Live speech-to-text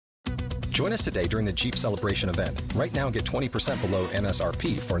Join us today during the Jeep Celebration event. Right now, get 20% below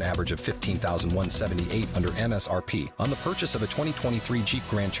MSRP for an average of $15,178 under MSRP on the purchase of a 2023 Jeep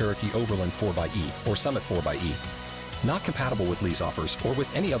Grand Cherokee Overland 4xE or Summit 4xE. Not compatible with lease offers or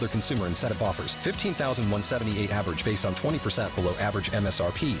with any other consumer incentive offers. $15,178 average based on 20% below average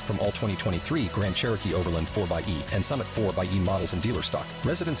MSRP from all 2023 Grand Cherokee Overland 4xE and Summit 4xE models in dealer stock.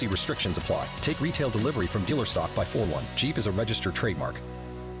 Residency restrictions apply. Take retail delivery from dealer stock by 4/1. Jeep is a registered trademark.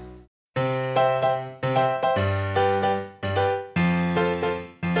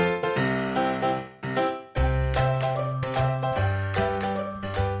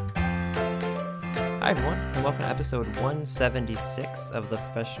 Hi, everyone, and welcome to episode 176 of the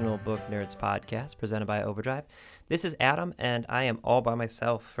Professional Book Nerds podcast presented by Overdrive. This is Adam, and I am all by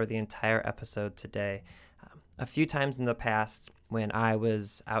myself for the entire episode today. A few times in the past, when I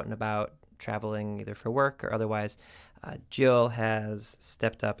was out and about traveling either for work or otherwise, Jill has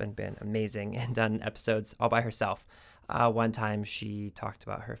stepped up and been amazing and done episodes all by herself. One time she talked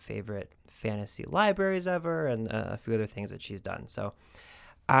about her favorite fantasy libraries ever and a few other things that she's done. So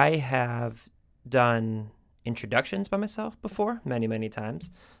I have done introductions by myself before, many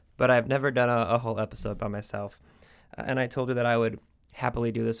times, but I've never done a whole episode by myself. And I told her that I would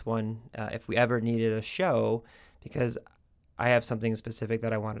happily do this one if we ever needed a show, because I have something specific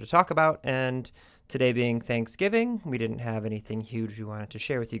that I wanted to talk about. And today being Thanksgiving, we didn't have anything huge we wanted to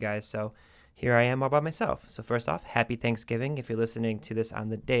share with you guys. So here I am all by myself. So first off, happy Thanksgiving. If you're listening to this on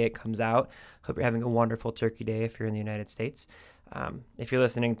the day it comes out, hope you're having a wonderful turkey day if you're in the United States. If you're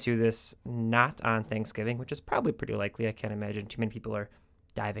listening to this not on Thanksgiving, which is probably pretty likely, I can't imagine too many people are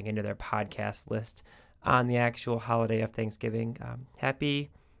diving into their podcast list on the actual holiday of Thanksgiving.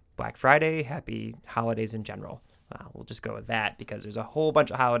 Happy Black Friday, happy holidays in general. We'll just go with that because there's a whole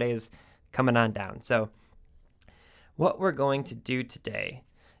bunch of holidays coming on down. So what we're going to do today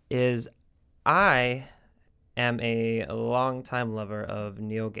is I am a longtime lover of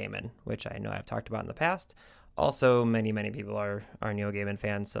Neil Gaiman, which I know I've talked about in the past. Also, many people are Neil Gaiman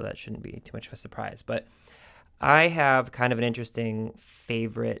fans, so that shouldn't be too much of a surprise. But I have kind of an interesting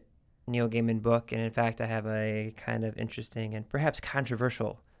favorite Neil Gaiman book, and in fact, I have a kind of interesting and perhaps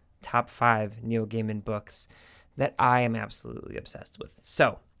controversial top 5 Neil Gaiman books that I am absolutely obsessed with.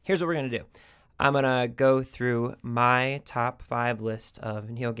 So here's what we're going to do. I'm going to go through my top 5 list of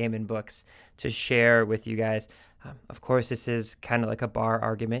Neil Gaiman books to share with you guys. Of course, this is kind of like a bar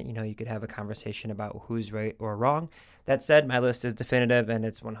argument. You know, you could have a conversation about who's right or wrong. That said, my list is definitive, and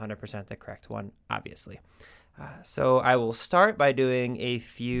it's 100% the correct one, obviously. So I will start by doing a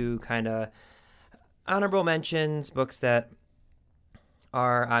few kind of honorable mentions, books that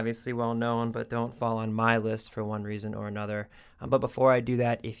are obviously well known but don't fall on my list for one reason or another. But before I do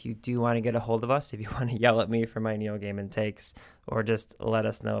that, if you do want to get a hold of us, if you want to yell at me for my Neil Gaiman takes, or just let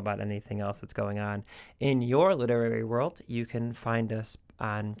us know about anything else that's going on in your literary world, you can find us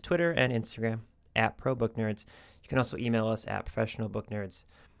on Twitter and Instagram at ProBookNerds. You can also email us at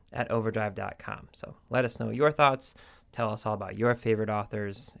professionalbooknerds@overdrive.com. So let us know your thoughts. Tell us all about your favorite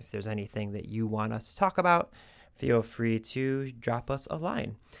authors. If there's anything that you want us to talk about, feel free to drop us a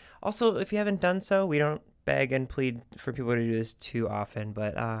line. Also, if you haven't done so, we don't beg and plead for people to do this too often,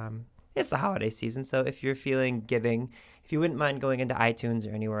 but it's the holiday season, so if you're feeling giving, if you wouldn't mind going into iTunes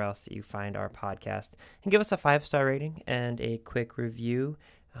or anywhere else that you find our podcast and give us a 5-star rating and a quick review,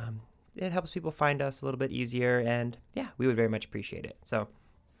 it helps people find us a little bit easier, and yeah, we would very much appreciate it. So,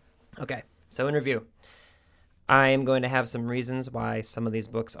 okay, so in review, I am going to have some reasons why some of these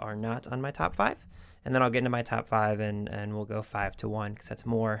books are not on my top 5. And then I'll get into my top 5 and we'll go 5 to 1 because that's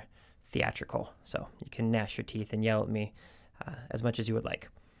more theatrical. So you can gnash your teeth and yell at me as much as you would like.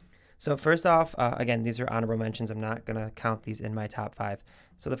 So first off, again, these are honorable mentions. I'm not going to count these in my top 5.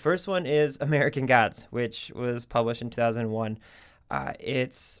 So the first one is American Gods, which was published in 2001.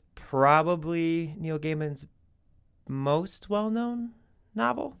 It's probably Neil Gaiman's most well-known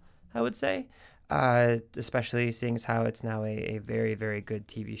novel, I would say, especially seeing as how it's now a very, very good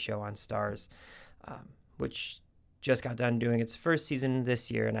TV show on Starz. Which just got done doing its first season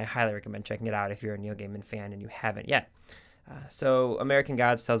this year, and I highly recommend checking it out if you're a Neil Gaiman fan and you haven't yet. So American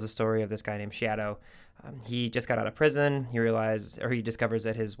Gods tells the story of this guy named Shadow. He just got out of prison. He discovers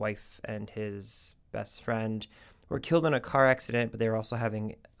that his wife and his best friend were killed in a car accident, but they were also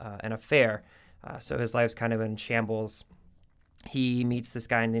having an affair. So his life's kind of in shambles. He meets this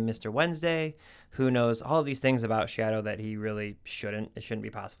guy named Mr. Wednesday, who knows all of these things about Shadow that he really shouldn't. It shouldn't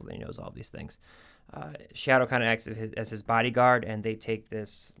be possible that he knows all of these things. Shadow kind of acts as his bodyguard, and they take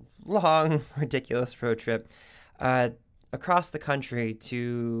this long, ridiculous road trip across the country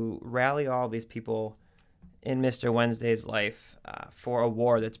to rally all these people in Mr. Wednesday's life for a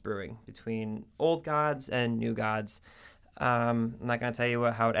war that's brewing between old gods and new gods. I'm not going to tell you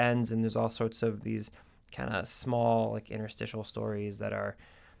how it ends, and there's all sorts of these kind of small, like, interstitial stories that are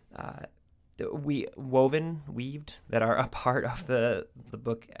weaved, that are a part of the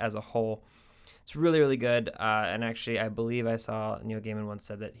book as a whole. It's really, really good. And actually, I believe I saw Neil Gaiman once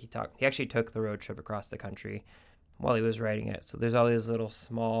said that he actually took the road trip across the country while he was writing it. So there's all these little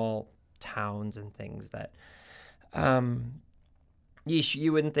small towns and things that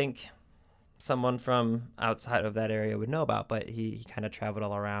you wouldn't think someone from outside of that area would know about, but he kind of traveled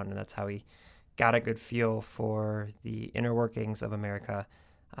all around, and that's how he got a good feel for the inner workings of America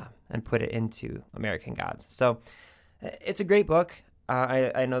and put it into American Gods. So it's a great book.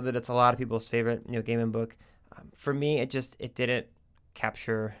 I know that it's a lot of people's favorite Neil Gaiman book. For me, it didn't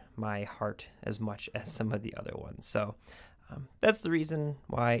capture my heart as much as some of the other ones. So that's the reason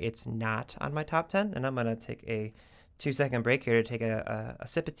why it's not on my top 10. And I'm going to take a 2-second break here to take a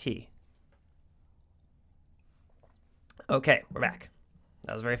sip of tea. Okay, we're back.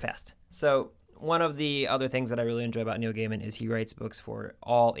 That was very fast. So one of the other things that I really enjoy about Neil Gaiman is he writes books for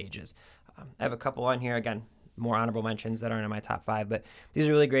all ages. I have a couple on here, again, more honorable mentions that aren't in my top 5, but these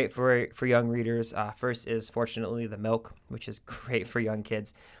are really great for young readers. First is Fortunately the Milk, which is great for young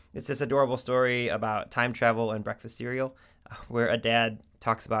kids. It's this adorable story about time travel and breakfast cereal, where a dad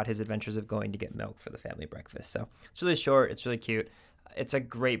talks about his adventures of going to get milk for the family breakfast. So it's really short. It's really cute. It's a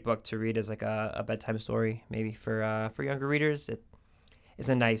great book to read as like a bedtime story, maybe for younger readers. It is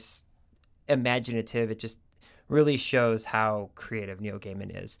a nice, imaginative. It just really shows how creative Neil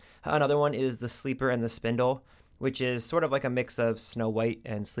Gaiman is. Another one is The Sleeper and the Spindle, which is sort of like a mix of Snow White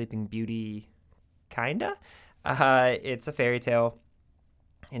and Sleeping Beauty, kinda. It's a fairy tale,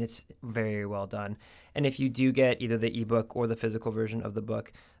 and it's very well done. And if you do get either the ebook or the physical version of the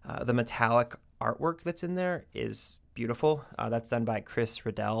book, the metallic artwork that's in there is beautiful. That's done by Chris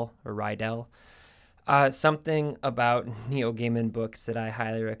Riddell. Something about Neil Gaiman books that I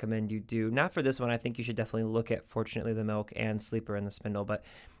highly recommend you do. Not for this one. I think you should definitely look at Fortunately the Milk and Sleeper and the Spindle. But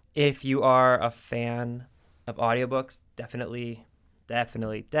if you are a fan of audiobooks, definitely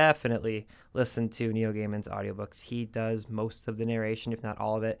listen to Neil Gaiman's audiobooks. He does most of the narration, if not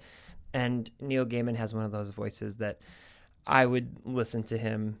all of it. And Neil Gaiman has one of those voices that I would listen to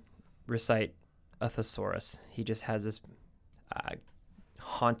him recite a thesaurus. He just has this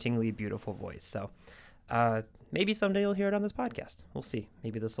hauntingly beautiful voice. So maybe someday you'll hear it on this podcast. We'll see.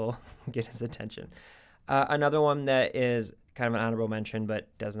 Maybe this will get his attention. Another one that is kind of an honorable mention but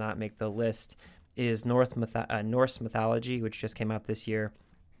does not make the list is Norse Mythology, which just came out this year.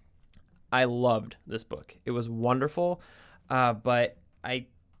 I loved this book. It was wonderful, but I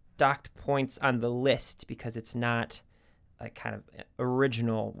docked points on the list because it's not a kind of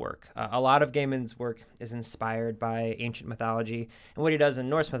original work. A lot of Gaiman's work is inspired by ancient mythology, and what he does in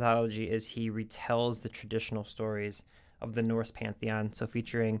Norse mythology is he retells the traditional stories of the Norse pantheon, so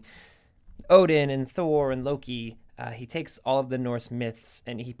featuring Odin and Thor and Loki. He takes all of the Norse myths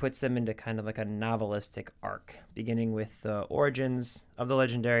and he puts them into kind of like a novelistic arc, beginning with the origins of the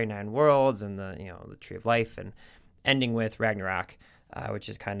legendary 9 worlds and the Tree of Life, and ending with Ragnarok, which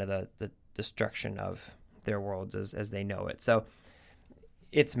is kind of the destruction of their worlds as they know it. So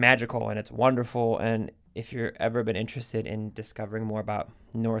it's magical and it's wonderful. And if you've ever been interested in discovering more about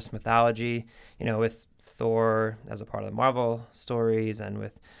Norse mythology, with Thor as a part of the Marvel stories and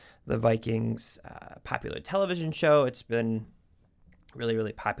with the Vikings popular television show, it's been really,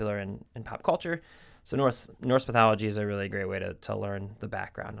 really popular in pop culture. So Norse mythology is a really great way to learn the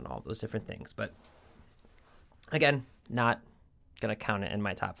background and all those different things. But again, not going to count it in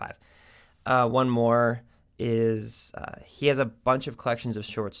my top 5. One more is he has a bunch of collections of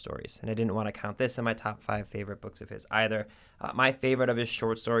short stories, and I didn't want to count this in my top 5 favorite books of his either. My favorite of his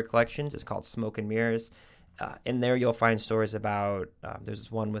short story collections is called Smoke and Mirrors. In there, you'll find stories about, there's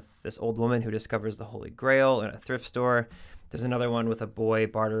one with this old woman who discovers the Holy Grail in a thrift store. There's another one with a boy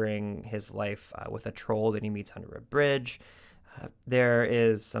bartering his life with a troll that he meets under a bridge. There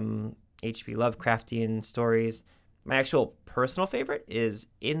is some H.P. Lovecraftian stories. My actual personal favorite is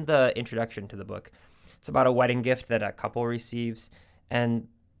in the introduction to the book. It's about a wedding gift that a couple receives, and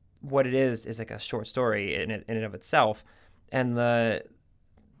what it is like a short story in and of itself. And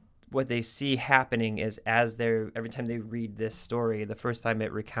what they see happening is every time they read this story, the first time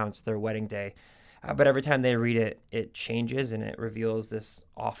it recounts their wedding day, but every time they read it, it changes and it reveals this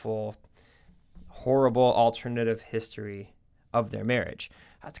awful, horrible alternative history of their marriage.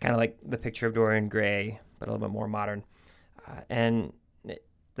 It's kind of like The Picture of Dorian Gray, but a little bit more modern. And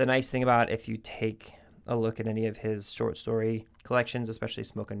the nice thing about if you take a look at any of his short story collections, especially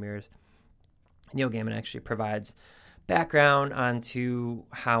Smoke and Mirrors, Neil Gaiman actually provides background onto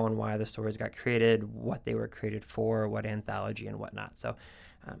how and why the stories got created, what they were created for, what anthology and whatnot. So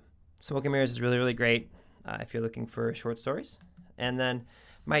Smoke and Mirrors is really, really great if you're looking for short stories. And then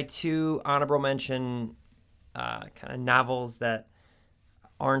my two honorable mention kind of novels that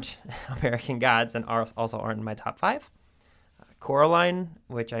aren't American Gods and also aren't in my top 5. Coraline,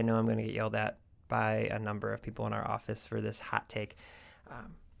 which I know I'm going to get yelled at by a number of people in our office for this hot take.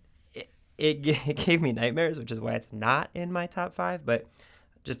 It gave me nightmares, which is why it's not in my top 5. But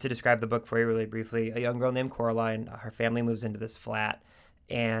just to describe the book for you really briefly, a young girl named Coraline, her family moves into this flat.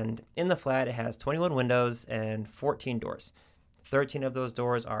 And in the flat, it has 21 windows and 14 doors. 13 of those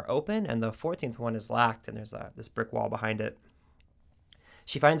doors are open, and the 14th one is locked, and there's this brick wall behind it.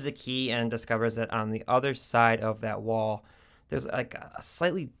 She finds the key and discovers that on the other side of that wall, there's like a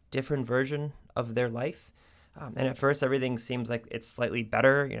slightly different version of their life. And at first, everything seems like it's slightly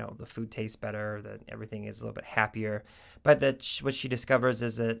better. You know, the food tastes better, that everything is a little bit happier. But what she discovers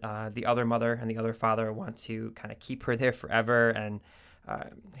is that the other mother and the other father want to kind of keep her there forever and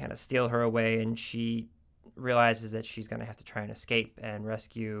kind of steal her away. And she realizes that she's going to have to try and escape and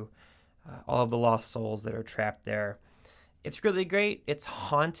rescue all of the lost souls that are trapped there. It's really great. It's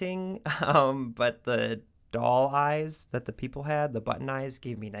haunting, but the doll eyes that the people had, the button eyes,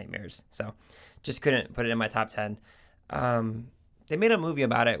 gave me nightmares. So just couldn't put it in my top 10. They made a movie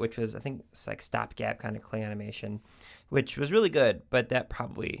about it, which was, I think, it's like stopgap kind of clay animation, which was really good, but that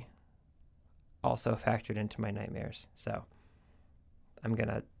probably also factored into my nightmares. So I'm going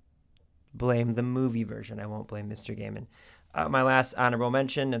to blame the movie version. I won't blame Mr. Gaiman. My last honorable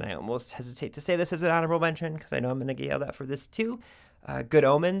mention, and I almost hesitate to say this as an honorable mention because I know I'm going to get yelled at for this too, Good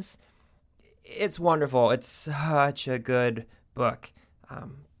Omens. It's wonderful. It's such a good book.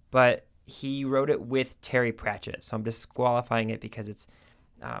 But he wrote it with Terry Pratchett, so I'm disqualifying it because it's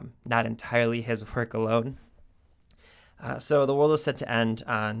not entirely his work alone. So the world is set to end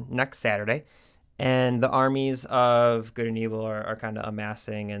on next Saturday, and the armies of good and evil are kind of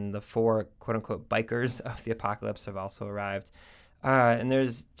amassing, and the 4 quote-unquote bikers of the apocalypse have also arrived. And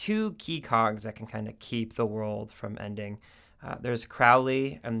there's 2 key cogs that can kind of keep the world from ending. There's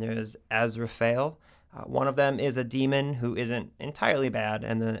Crowley and there's Azrael. One of them is a demon who isn't entirely bad,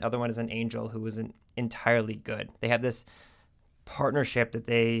 and the other one is an angel who isn't entirely good. They have this partnership that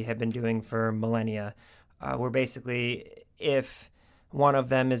they have been doing for millennia, where basically if one of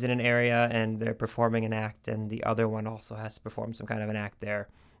them is in an area and they're performing an act and the other one also has to perform some kind of an act there,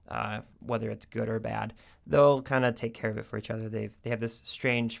 whether it's good or bad, they'll kind of take care of it for each other. They have this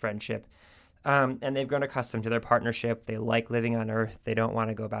strange friendship. And they've grown accustomed to their partnership. They like living on Earth. They don't want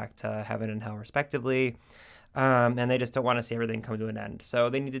to go back to heaven and hell, respectively. And they just don't want to see everything come to an end. So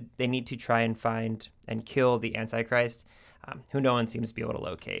they need to try and find and kill the Antichrist, who no one seems to be able to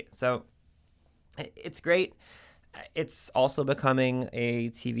locate. So it's great. It's also becoming a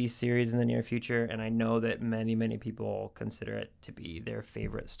TV series in the near future, and I know that many, many people consider it to be their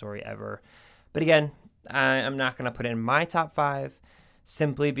favorite story ever. But again, I'm not going to put it in my top 5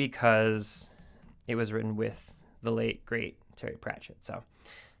 simply because it was written with the late, great Terry Pratchett. So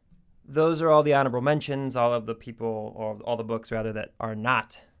those are all the honorable mentions, all of the people, or all the books, rather, that are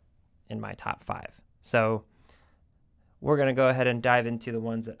not in my top 5. So we're going to go ahead and dive into the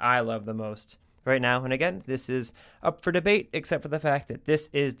ones that I love the most right now. And again, this is up for debate, except for the fact that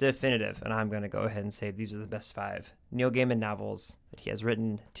this is definitive. And I'm going to go ahead and say these are the best 5 Neil Gaiman novels that he has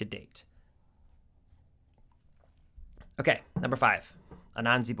written to date. Okay, number 5,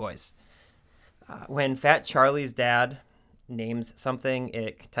 Anansi Boys. When Fat Charlie's dad names something,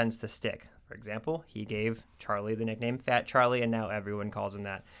 it tends to stick. For example, he gave Charlie the nickname Fat Charlie, and now everyone calls him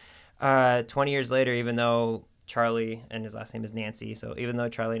that. 20 years later, even though Charlie, and his last name is Nancy, so even though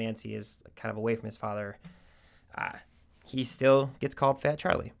Charlie Nancy is kind of away from his father, he still gets called Fat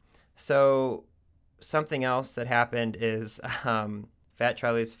Charlie. So something else that happened is Fat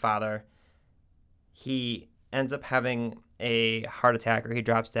Charlie's father, he ends up having a heart attack, or he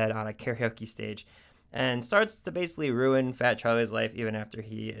drops dead on a karaoke stage and starts to basically ruin Fat Charlie's life even after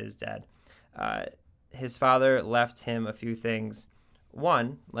he is dead. His father left him a few things.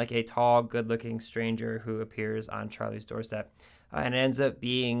 One, like a tall, good-looking stranger who appears on Charlie's doorstep, and ends up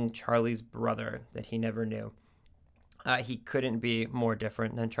being Charlie's brother that he never knew. He couldn't be more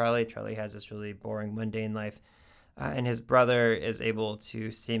different than Charlie. Charlie has this really boring, mundane life, and his brother is able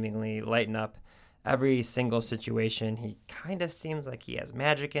to seemingly lighten up every single situation. He kind of seems like he has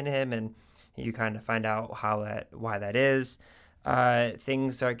magic in him, and you kind of find out why that is.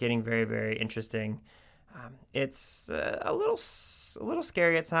 Things start getting very, very interesting. It's a little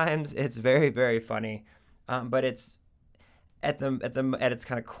scary at times. It's very, very funny, but it's at its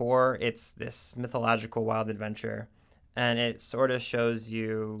kind of core, it's this mythological wild adventure, and it sort of shows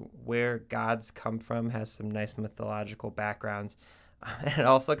you where gods come from, has some nice mythological backgrounds, and it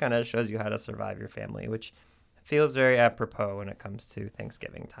also kind of shows you how to survive your family, which feels very apropos when it comes to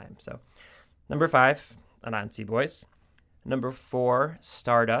Thanksgiving time. So, number 5, Anansi Boys. Number 4,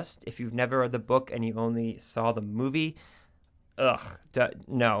 Stardust. If you've never read the book and you only saw the movie,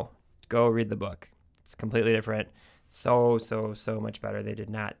 no, go read the book. It's completely different. So much better. They did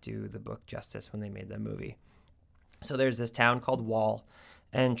not do the book justice when they made the movie. So there's this town called Wall,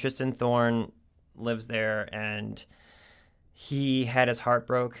 and Tristan Thorne lives there, and he had his heart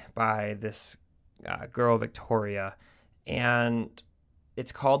broke by this girl, Victoria, and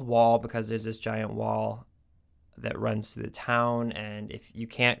it's called Wall because there's this giant wall that runs through the town, and if you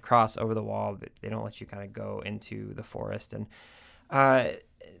can't cross over the wall, they don't let you kind of go into the forest. And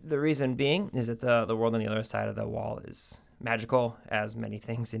the reason being is that the world on the other side of the wall is magical, as many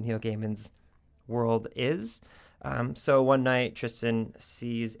things in Neil Gaiman's world is. So one night, Tristan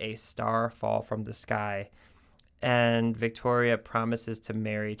sees a star fall from the sky, and Victoria promises to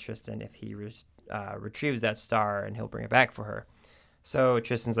marry Tristan if he retrieves that star, and he'll bring it back for her. So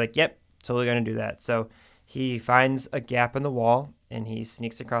Tristan's like, yep, totally going to do that. So he finds a gap in the wall, and he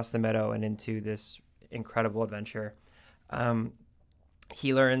sneaks across the meadow and into this incredible adventure.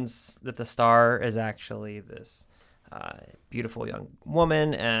 He learns that the star is actually this beautiful young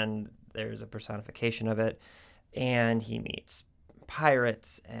woman, and there's a personification of it. And he meets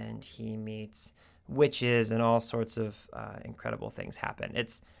pirates, and he meets witches, and all sorts of incredible things happen.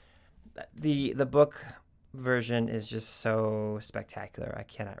 It's the book version is just so spectacular. I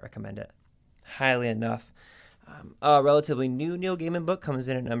cannot recommend it highly enough. A relatively new Neil Gaiman book comes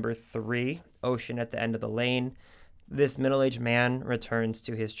in at number 3, Ocean at the End of the Lane. This middle-aged man returns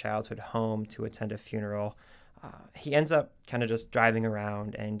to his childhood home to attend a funeral. He ends up kind of just driving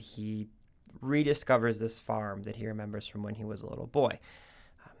around, and he rediscovers this farm that he remembers from when he was a little boy.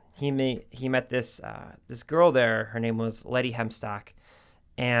 He met this girl there. Her name was Letty Hemstock,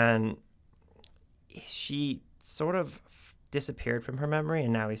 and she sort of disappeared from her memory,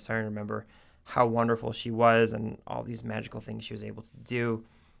 and now he's starting to remember how wonderful she was and all these magical things she was able to do.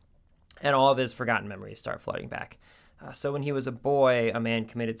 And all of his forgotten memories start flooding back. So when he was a boy, a man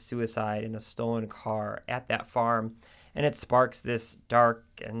committed suicide in a stolen car at that farm, and it sparks this dark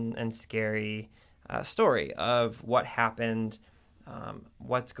and scary story of what happened,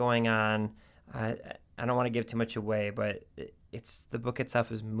 what's going on. I don't want to give too much away, but the book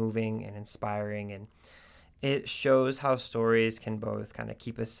itself is moving and inspiring, and it shows how stories can both kind of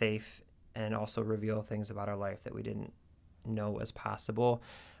keep us safe and also reveal things about our life that we didn't know was possible.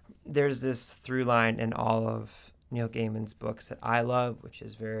 There's this through line in all of Neil Gaiman's books that I love, which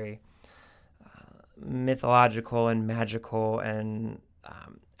is very mythological and magical, and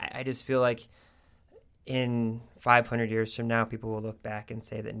I just feel like in 500 years from now, people will look back and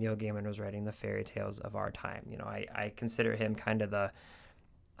say that Neil Gaiman was writing the fairy tales of our time. You know, I consider him kind of the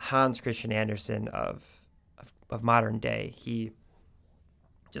Hans Christian Andersen of modern day. He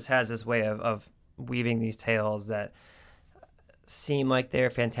just has this way of weaving these tales that seem like they're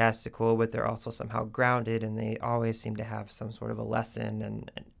fantastical, but they're also somehow grounded, and they always seem to have some sort of a lesson, and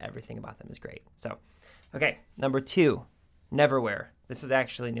everything about them is great. So, okay, number 2, Neverwhere. This is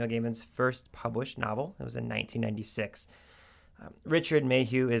actually Neil Gaiman's first published novel. It was in 1996. Richard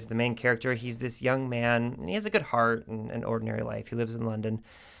Mayhew is the main character. He's this young man, and he has a good heart and an ordinary life. He lives in London,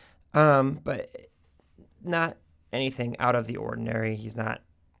 but not anything out of the ordinary. He's not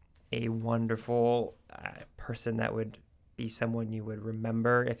a wonderful person that would be someone you would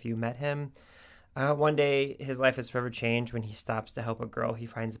remember if you met him. One day, his life is forever changed when he stops to help a girl he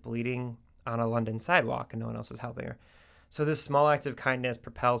finds bleeding on a London sidewalk, and no one else is helping her. So this small act of kindness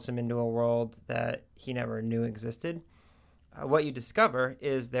propels him into a world that he never knew existed. What you discover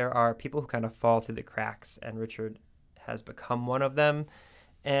is there are people who kind of fall through the cracks, and Richard has become one of them.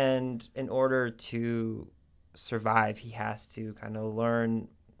 And in order to survive, he has to kind of learn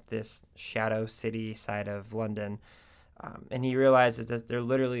this shadow city side of London. And he realizes that there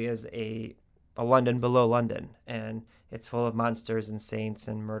literally is a London below London, and it's full of monsters and saints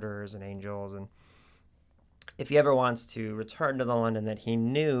and murderers and angels. And if he ever wants to return to the London that he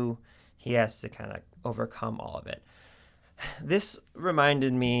knew, he has to kind of overcome all of it. This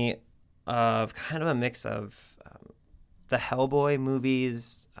reminded me of kind of a mix of the Hellboy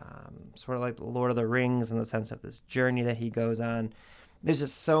movies, sort of like the Lord of the Rings, in the sense of this journey that he goes on. There's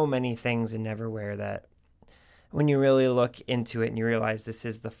just so many things in Neverwhere that when you really look into it and you realize this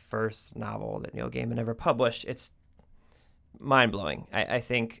is the first novel that Neil Gaiman ever published, it's mind-blowing. I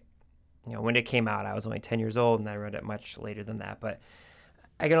think when it came out, I was only 10 years old, and I read it much later than that. But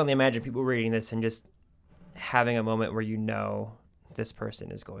I can only imagine people reading this and just having a moment where this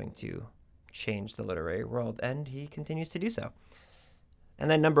person is going to change the literary world, and he continues to do so. And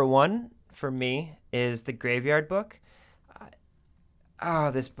then number 1 for me is The Graveyard Book.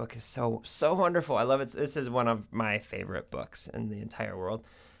 This book is so wonderful. I love it. This is one of my favorite books in the entire world.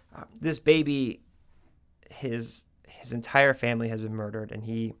 This baby, his entire family has been murdered, and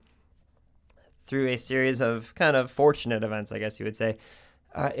he, through a series of kind of fortunate events, I guess you would say,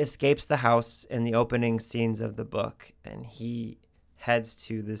 escapes the house in the opening scenes of the book, and he heads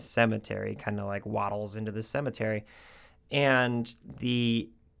to this cemetery, kind of like waddles into the cemetery, and the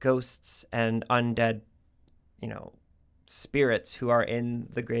ghosts and undead, spirits who are in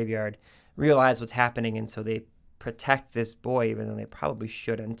the graveyard realize what's happening, and so they protect this boy, even though they probably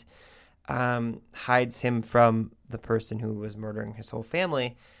shouldn't, hides him from the person who was murdering his whole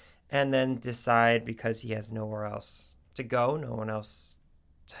family, and then decide, because he has nowhere else to go, no one else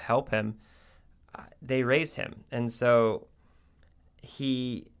to help him, they raise him. And so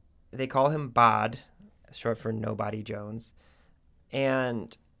they call him Bod, short for Nobody Jones,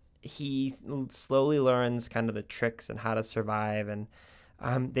 and he slowly learns kind of the tricks and how to survive, and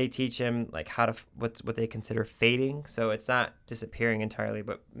they teach him like what they consider fading. So it's not disappearing entirely,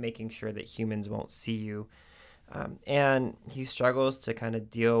 but making sure that humans won't see you. And he struggles to kind of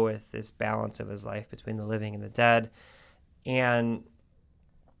deal with this balance of his life between the living and the dead. And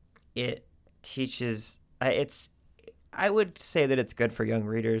it teaches, I would say that it's good for young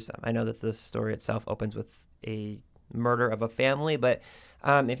readers. I know that the story itself opens with a murder of a family, but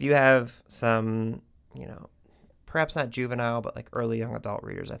if you have some, perhaps not juvenile, but like early young adult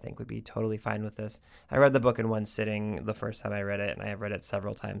readers, I think would be totally fine with this. I read the book in one sitting the first time I read it, and I have read it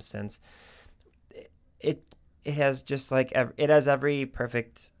several times since. It has just it has every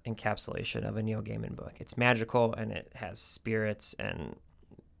perfect encapsulation of a Neil Gaiman book. It's magical, and it has spirits and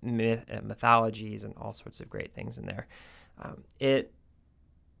mythologies and all sorts of great things in there. It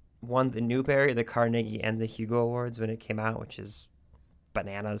won the Newbery, the Carnegie, and the Hugo Awards when it came out, which is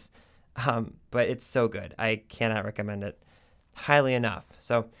bananas. But it's so good. I cannot recommend it highly enough.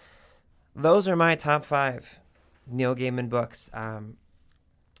 So those are my top 5 Neil Gaiman books.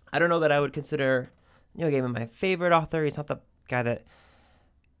 I don't know that I would consider Neil Gaiman my favorite author. He's not the guy that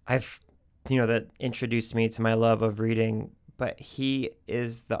that introduced me to my love of reading, but he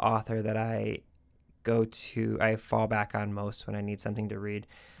is the author that I fall back on most when I need something to read.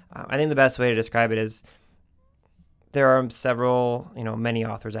 I think the best way to describe it is there are many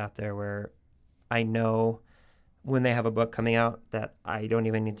authors out there where I know when they have a book coming out that I don't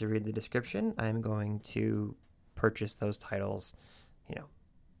even need to read the description. I'm going to purchase those titles,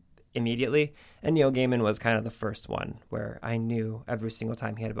 immediately. And Neil Gaiman was kind of the first one where I knew every single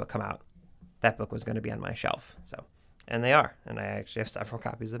time he had a book come out, that book was going to be on my shelf. So, and they are, and I actually have several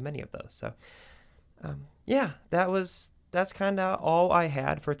copies of many of those. So, that's kind of all I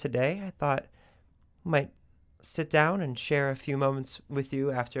had for today. I thought I might sit down and share a few moments with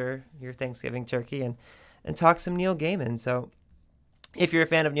you after your Thanksgiving turkey and talk some Neil Gaiman. So if you're a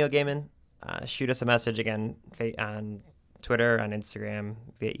fan of Neil Gaiman, shoot us a message again on Twitter, on Instagram,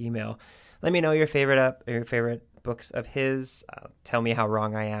 via email. Let me know your favorite books of his. Tell me how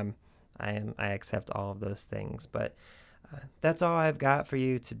wrong I am. I accept all of those things. But that's all I've got for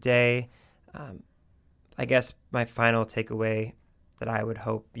you today. I guess my final takeaway that I would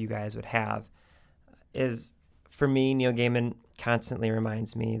hope you guys would have is, for me, Neil Gaiman constantly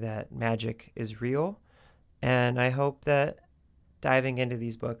reminds me that magic is real, and I hope that diving into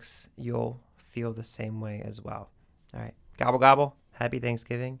these books, you'll feel the same way as well. All right, gobble gobble, happy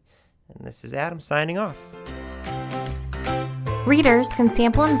Thanksgiving, and this is Adam signing off. Readers can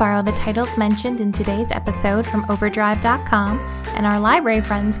sample and borrow the titles mentioned in today's episode from Overdrive.com, and our library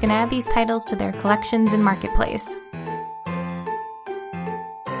friends can add these titles to their collections and marketplace.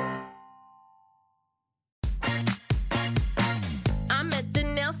 I'm at the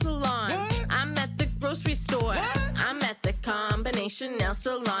nail salon. I'm at the grocery store. I'm at the combination nail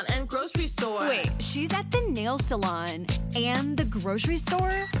salon and grocery store. Wait, she's at the nail salon and the grocery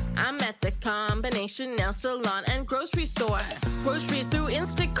store? I'm at the combination nail salon and grocery store. Groceries through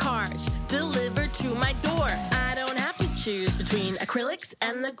Instacart, delivered to my door. I don't have to choose between acrylics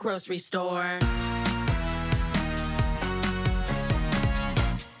and the grocery store.